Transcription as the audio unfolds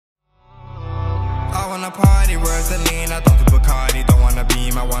wanna party, where's the lean? I don't do Bacardi, don't wanna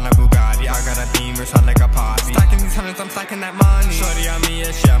beam, I want a Bugatti. I got a beamer, shot like a poppy. Stacking these hundreds, I'm stacking that money. Shorty on me,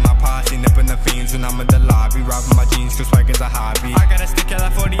 yeah, share my posse. Nipping the fiends when I'm in the lobby. Robbing my jeans, cause swag is a hobby. I got a stick, yeah,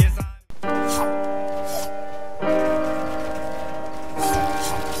 that 40 is on.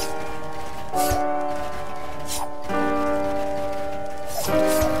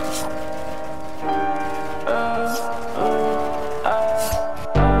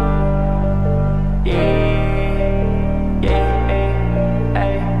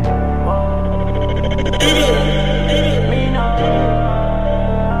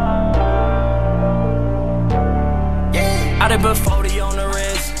 I done put 40 on the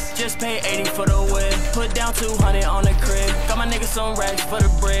wrist, just paid 80 for the whip. Put down 200 on the crib, got my niggas some racks for the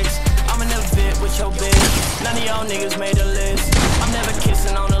bricks. I'm in the vid with your bitch, none of y'all niggas made a list. I'm never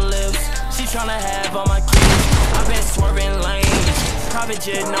kissing on the lips, she tryna have all my kids. I've been swerving lanes, private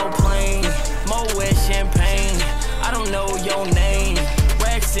jet, no plane. Moet champagne, I don't know your name.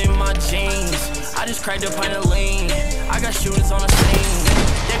 Racks in my jeans, I just cracked a pint of lean. I got shooters on the scene,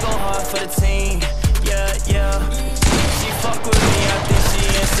 they go hard for the team. Yeah, yeah. She fuck with me, I think she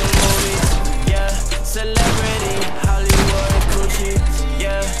in some movies. Yeah, celebrity, Hollywood, Gucci.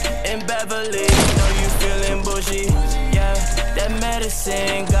 Yeah, in Beverly, know you feeling bougie. Yeah, that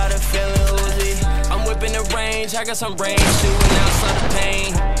medicine got a feeling woozy. I'm whipping the range, I got some brains, shooting outside the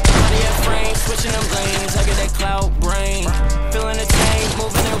pain. Cardiac frame, switching them lanes, I got that cloud brain. Feeling the change,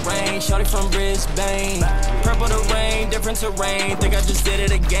 moving the rain, shorty from Brisbane. Purple the rain, different terrain, think I just did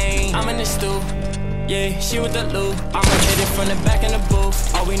it again. I'm in the stew. Yeah, she with the loot. I'ma hit it from the back in the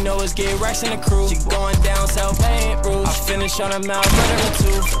booth. All we know is get racks in the crew. She going down South Paint Rouge. I finish on her mouth, right on the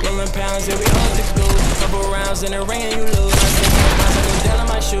tooth. Rolling pounds, yeah, we hold the goose. Couple rounds in the ring and you lose. I said, I got down on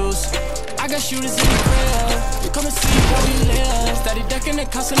my shoes. I got shooters in the crib. Come and see how we live. Steady decking the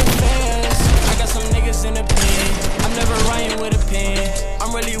cuss in the feds. I got some niggas in the pen. I'm never riding with a pen.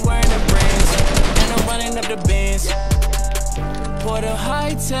 I'm really wearing the brands, and I'm running up the bins. Pour the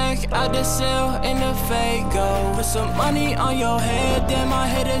high tech out the cell in the Fago. Put some money on your head, then my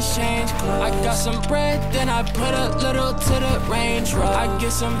head exchange clothes. I got some bread, then I put a little to the Range Rover. I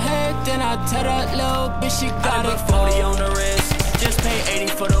get some head, then I tell that little bitch she got a 40 on the wrist. Just paid 80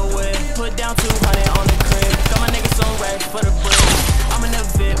 for the whip. Put down 200 on the crib. Got my niggas some racks for the bricks. I'm in the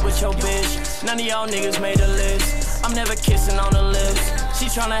vid with your bitch. None of y'all niggas made a list. I'm never kissing on the lips. She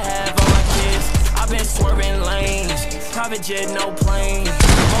tryna have all my kids. I've been swerving lanes, private jet, no plane.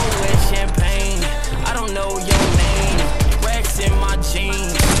 Moet champagne, I don't know your name. Racks in my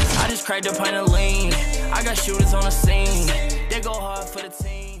jeans, I just cracked a pint of lean. I got shooters on the scene, they go hard for the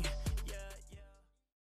team.